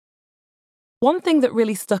One thing that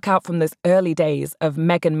really stuck out from those early days of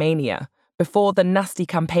Meghan mania, before the nasty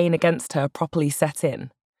campaign against her properly set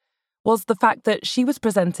in, was the fact that she was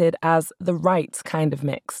presented as the right kind of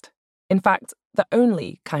mixed. In fact, the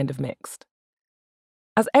only kind of mixed.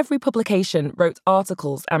 As every publication wrote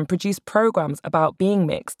articles and produced programs about being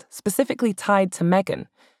mixed, specifically tied to Meghan,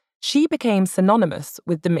 she became synonymous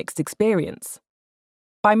with the mixed experience.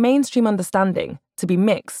 By mainstream understanding, to be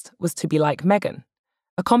mixed was to be like Meghan,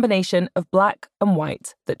 a combination of black and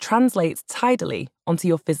white that translates tidily onto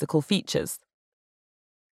your physical features.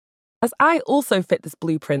 As I also fit this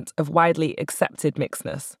blueprint of widely accepted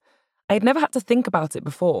mixedness, I had never had to think about it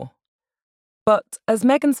before. But as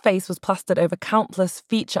Meghan's face was plastered over countless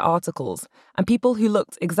feature articles, and people who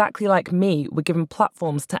looked exactly like me were given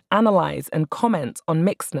platforms to analyse and comment on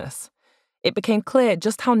mixedness, it became clear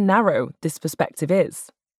just how narrow this perspective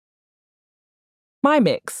is. My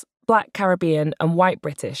mix, Black Caribbean and White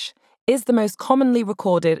British, is the most commonly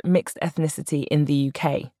recorded mixed ethnicity in the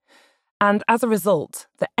UK. And as a result,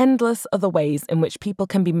 the endless other ways in which people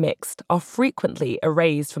can be mixed are frequently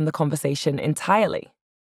erased from the conversation entirely.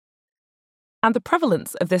 And the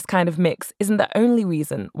prevalence of this kind of mix isn't the only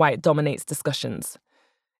reason why it dominates discussions.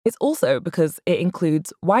 It's also because it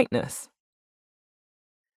includes whiteness.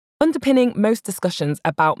 Underpinning most discussions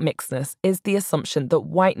about mixedness is the assumption that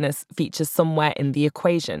whiteness features somewhere in the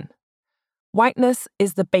equation. Whiteness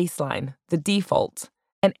is the baseline, the default,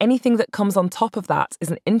 and anything that comes on top of that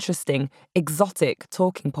is an interesting, exotic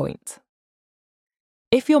talking point.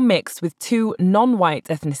 If you're mixed with two non-white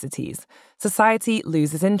ethnicities, society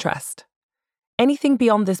loses interest. Anything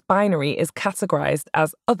beyond this binary is categorized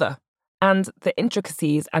as other, and the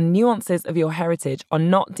intricacies and nuances of your heritage are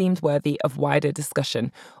not deemed worthy of wider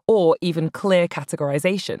discussion or even clear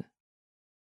categorization.